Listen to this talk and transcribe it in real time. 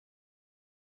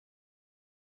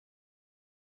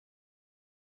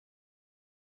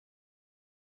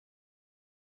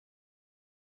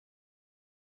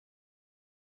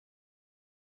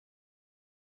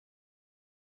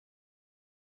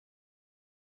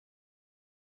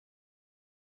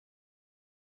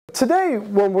Today,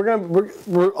 when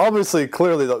we're obviously,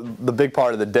 clearly, the big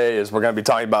part of the day is we're going to be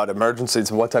talking about emergencies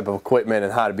and what type of equipment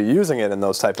and how to be using it in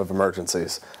those type of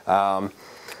emergencies. But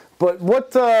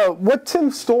what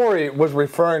Tim's story was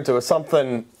referring to is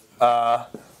something we're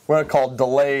going to call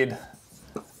delayed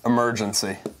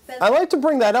emergency. I like to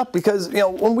bring that up because, you know,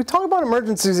 when we talk about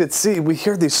emergencies at sea, we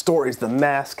hear these stories. The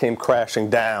mast came crashing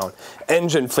down,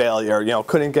 engine failure, you know,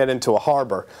 couldn't get into a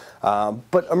harbor.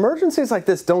 But emergencies like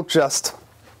this don't just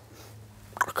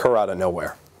occur out of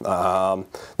nowhere.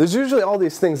 There's usually all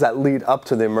these things that lead up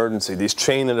to the emergency, these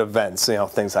chain of events, you know,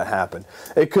 things that happen.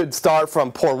 It could start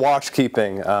from poor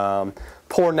watchkeeping,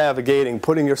 poor navigating,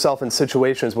 putting yourself in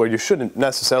situations where you shouldn't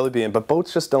necessarily be in, but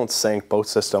boats just don't sink,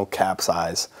 boats just don't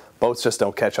capsize, boats just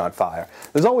don't catch on fire.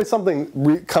 There's always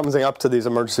something coming up to these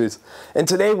emergencies. And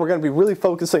today we're going to be really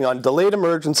focusing on delayed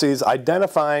emergencies,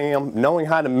 identifying them, knowing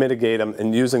how to mitigate them,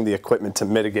 and using the equipment to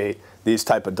mitigate these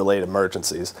type of delayed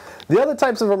emergencies. The other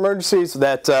types of emergencies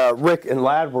that Rick and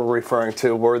Ladd were referring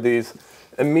to were these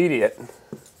immediate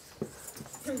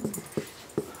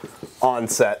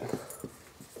onset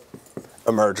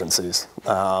emergencies.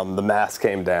 The mast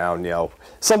came down, you know,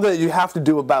 something that you have to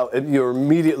do about it, you're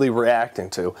immediately reacting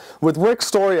to. With Rick's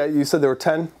story, you said there were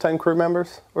 10 crew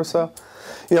members or so?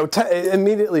 You know,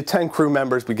 immediately 10 crew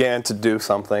members began to do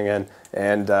something,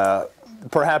 and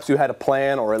perhaps you had a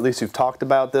plan, or at least you've talked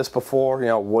about this before. You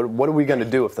know, what are we going to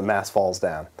do if the mast falls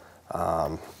down?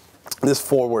 This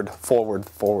forward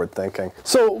thinking.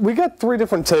 So we got 3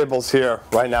 different tables here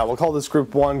right now. We'll call this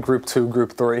group 1, group 2,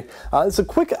 group 3. It's a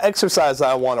quick exercise that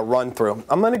I want to run through.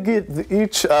 I'm going to give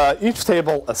each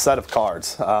table a set of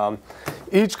cards.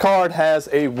 Each card has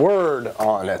a word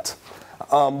on it.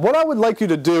 What I would like you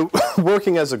to do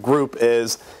working as a group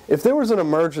is, if there was an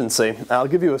emergency, I'll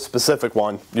give you a specific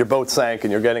one, your boat sank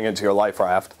and you're getting into your life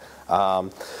raft.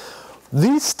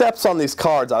 These steps on these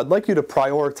cards, I'd like you to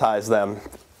prioritize them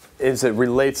as it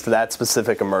relates to that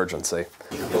specific emergency.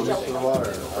 I was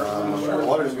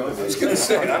going to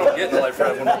say, I don't get the life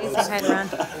raft when I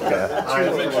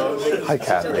Hi,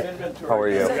 Kathy. How are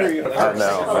you? I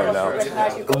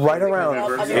know. Right around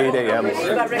 8 a.m.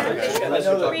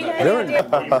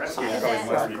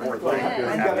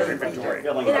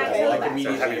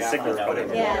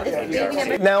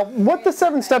 Now, what the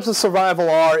 7 steps of survival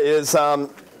are is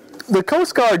the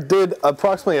Coast Guard did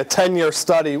approximately a 10-year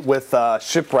study with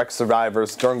shipwreck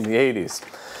survivors during the 80s.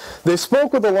 They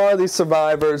spoke with a lot of these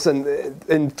survivors,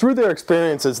 and through their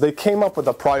experiences, they came up with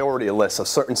a priority list of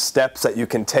certain steps that you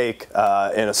can take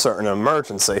in a certain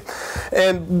emergency.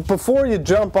 And before you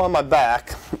jump on my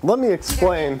back, let me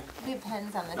explain.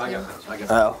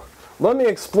 Let me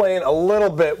explain a little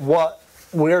bit what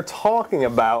we're talking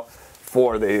about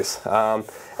for these.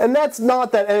 And that's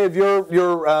not that any of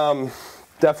your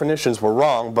definitions were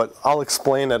wrong, but I'll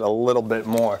explain it a little bit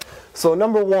more. So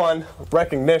number 1,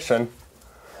 recognition.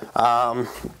 And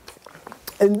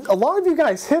a lot of you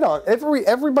guys hit on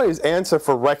everybody's answer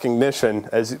for recognition,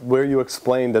 as where you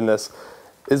explained in this,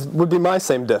 would be my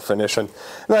same definition.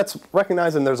 And that's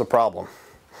recognizing there's a problem.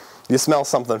 You smell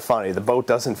something funny. The boat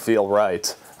doesn't feel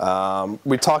right.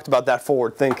 We talked about that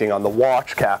forward thinking on the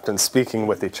watch captains speaking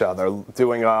with each other,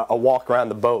 doing a walk around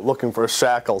the boat, looking for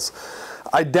shackles,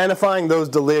 identifying those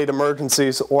delayed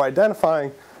emergencies, or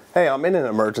identifying, hey, I'm in an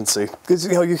emergency. Because,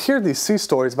 you know, you hear these sea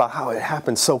stories about how it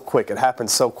happens so quick. It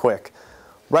happens so quick.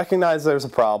 Recognize there's a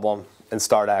problem and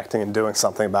start acting and doing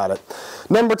something about it.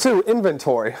 Number 2,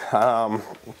 inventory. And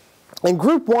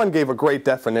Group 1 gave a great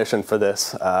definition for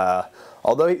this.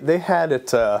 Although they had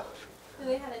it. Oh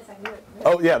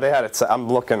yeah, they had it. I'm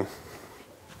looking.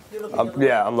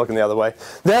 Yeah, I'm looking the other way.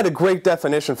 They had a great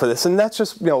definition for this, and that's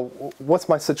just, you know, what's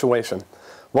my situation?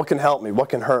 What can help me? What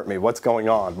can hurt me? What's going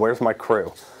on? Where's my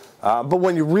crew? But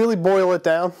when you really boil it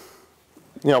down,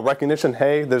 you know, recognition,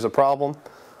 hey, there's a problem.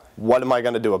 What am I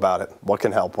going to do about it? What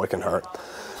can help? What can hurt?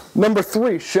 Number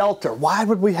 3, shelter. Why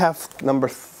would we have number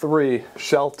 3,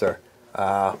 shelter?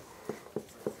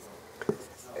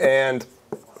 And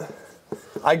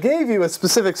I gave you a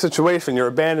specific situation. You're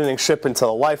abandoning ship into a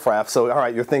life raft. So, all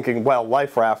right, you're thinking, well,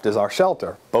 life raft is our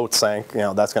shelter. Boat sank, you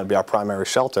know, that's going to be our primary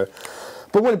shelter.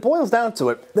 But when it boils down to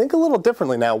it, think a little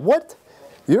differently now.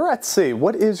 You're at sea.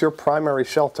 What is your primary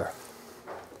shelter?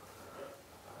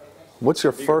 What's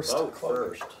your first?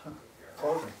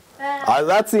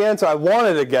 That's the answer I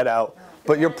wanted to get out.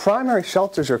 But your primary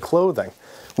shelter is your clothing.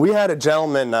 We had a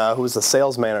gentleman who was the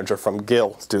sales manager from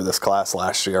Gill do this class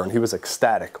last year, and he was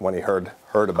ecstatic when he heard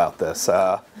about this.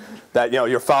 That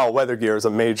your foul weather gear is a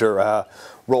major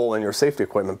role in your safety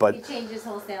equipment. But he changed his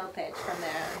wholesale pitch from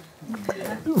there.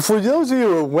 For those of you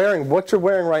who are wearing what you're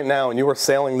wearing right now, and you were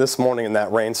sailing this morning in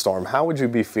that rainstorm, how would you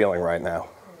be feeling right now?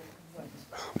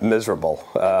 Miserable,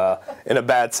 in a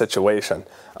bad situation.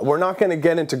 We're not going to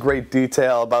get into great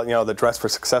detail about the dress for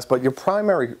success, but your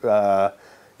primary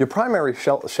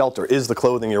shelter is the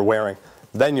clothing you're wearing,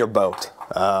 then your boat.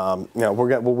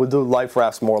 We'll do life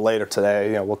rafts more later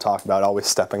today. We'll talk about always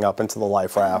stepping up into the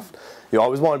life raft. You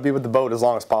always want to be with the boat as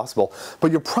long as possible,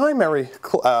 but your primary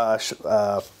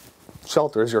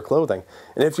shelter is your clothing.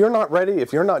 And if you're not ready,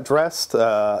 if you're not dressed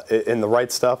in the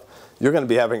right stuff, you're going to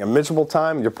be having a miserable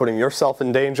time. You're putting yourself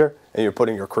in danger, and you're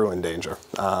putting your crew in danger.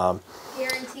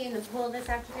 Guarantee in the pool this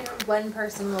afternoon, one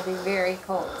person will be very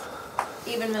cold,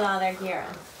 even with all their gear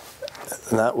on.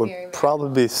 And that would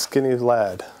probably be Skinny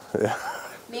Lad. Yeah.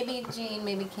 Maybe Gene,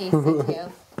 maybe Casey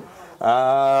too.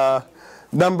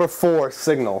 Number 4,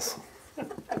 signals.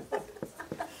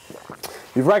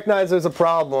 You recognize there's a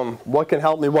problem. What can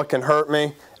help me? What can hurt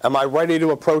me? Am I ready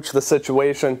to approach the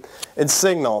situation? And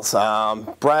signals.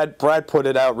 Brad put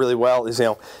it out really well. Is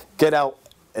get out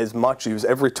as much. Use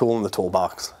every tool in the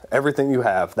toolbox. Everything you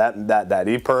have. That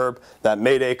EPIRB, that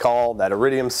Mayday call, that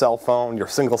Iridium cell phone, your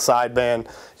single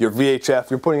sideband, your VHF.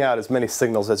 You're putting out as many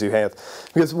signals as you have,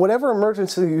 because whatever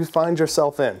emergency you find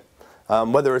yourself in,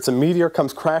 whether it's a meteor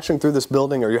comes crashing through this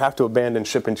building or you have to abandon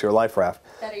ship into your life raft.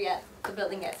 Better yet, the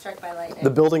building gets struck by lightning. The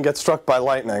building gets struck by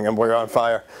lightning and we're on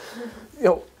fire.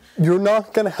 You're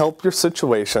not going to help your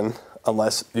situation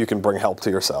unless you can bring help to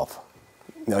yourself.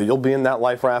 You'll be in that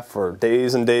life raft for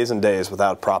days and days and days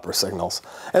without proper signals.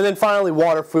 And then finally,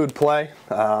 water, food, play.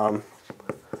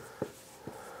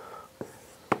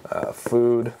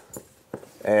 Food,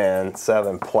 and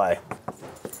 7, play.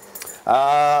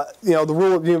 The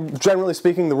rule, generally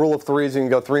speaking, the rule of 3 is you can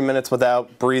go 3 minutes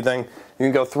without breathing.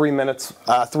 You can go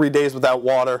 3 days without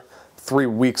water, 3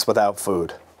 weeks without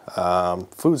food.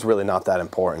 Food's really not that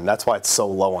important. That's why it's so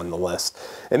low on the list.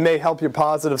 It may help your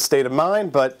positive state of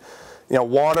mind, but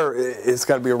water is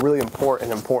going to be a really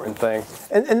important thing.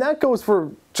 And that goes for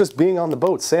just being on the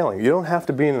boat sailing. You don't have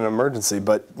to be in an emergency,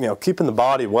 but keeping the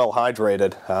body well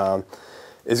hydrated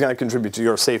is going to contribute to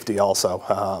your safety also.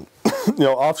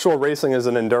 Offshore racing is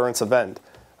an endurance event.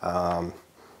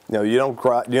 You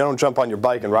don't jump on your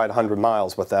bike and ride 100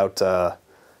 miles without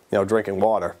drinking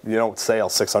water. You don't sail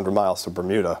 600 miles to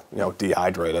Bermuda,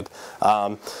 dehydrated.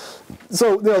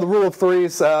 So the rule of 3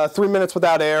 is 3 minutes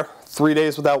without air, 3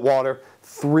 days without water,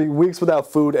 3 weeks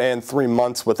without food, and 3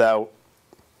 months without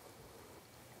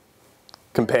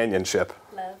companionship.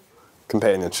 Love.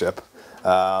 Companionship.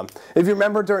 If you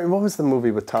remember what was the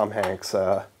movie with Tom Hanks?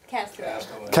 Castaway.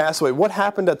 Castaway. What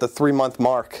happened at the 3-month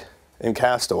mark in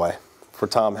Castaway for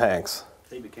Tom Hanks?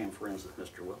 They became friends with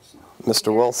Mr. Wilson.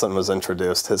 Mr. Wilson was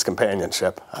introduced, his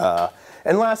companionship.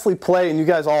 And lastly, play, and you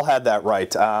guys all had that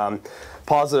right.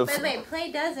 Positive. By the way,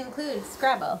 play does include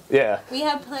Scrabble. Yeah. We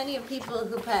have plenty of people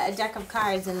who put a deck of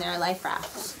cards in their life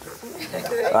raft.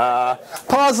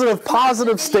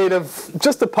 Positive state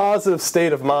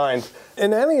of mind.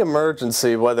 In any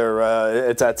emergency, whether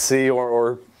it's at sea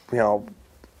or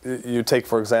you take,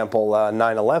 for example,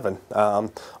 9/11.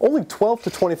 Only 12 to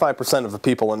 25% of the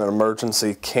people in an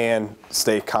emergency can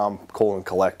stay calm, cool, and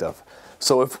collective.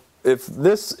 So if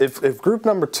group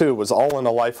number 2 was all in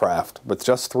a life raft with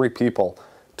just 3 people,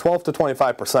 12 to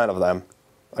 25% of them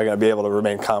are going to be able to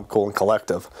remain calm, cool, and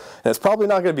collective. And it's probably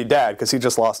not going to be Dad because he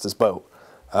just lost his boat.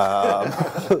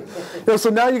 So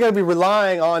now you're going to be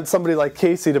relying on somebody like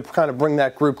Casey to kind of bring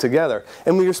that group together.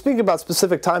 And when you're speaking about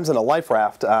specific times in a life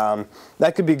raft,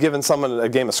 that could be giving someone a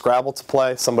game of Scrabble to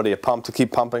play, somebody a pump to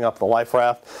keep pumping up the life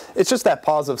raft. It's just that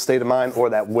positive state of mind or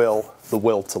that the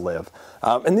will to live.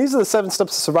 And these are the 7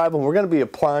 steps to survival, and we're going to be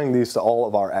applying these to all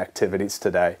of our activities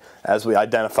today as we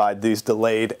identified these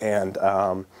delayed and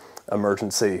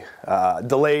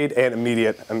delayed and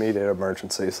immediate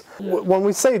emergencies. When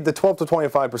we say the 12 to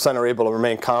 25% are able to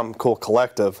remain calm, cool,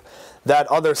 collective, that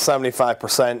other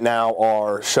 75% now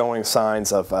are showing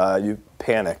signs of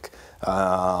panic,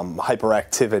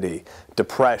 hyperactivity,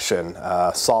 depression,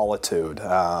 solitude.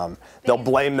 They'll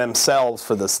blame themselves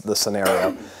for the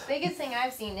scenario. Biggest thing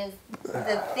I've seen is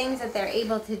the things that they're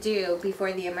able to do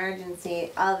before the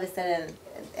emergency all of a sudden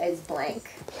is blank.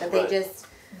 That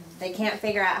they can't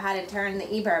figure out how to turn the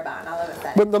EPIRB on all of a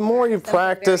sudden. But the more you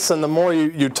practice and the more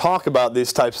you talk about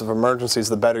these types of emergencies,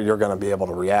 the better you're going to be able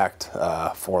to react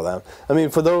for them. I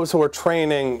mean, for those who are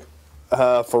training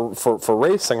for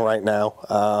racing right now,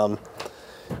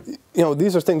 you know,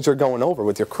 these are things you're going over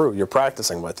with your crew, you're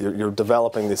practicing with, you're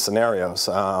developing these scenarios.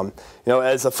 You know,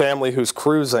 as a family who's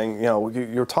cruising, you know,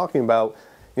 you're talking about,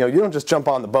 you know, you don't just jump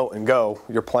on the boat and go.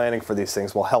 You're planning for these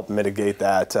things will help mitigate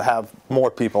that, to have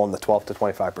more people in the 12 to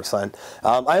 25%.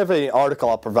 I have an article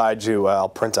I'll provide you, I'll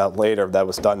print out later, that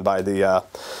was done by the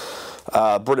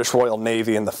British Royal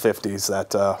Navy in the 50s,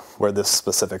 that where this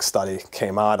specific study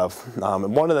came out of.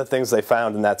 And one of the things they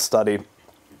found in that study,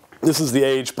 this is the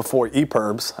age before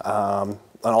EPIRBs and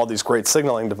all these great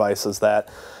signaling devices, that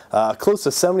close to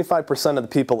 75% of the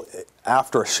people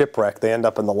after a shipwreck, they end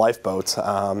up in the lifeboats,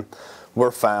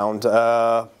 were found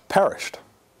perished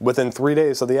within 3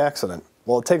 days of the accident.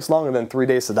 Well, it takes longer than 3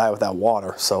 days to die without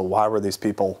water, so why were these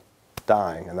people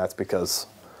dying? And that's because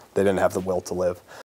they didn't have the will to live.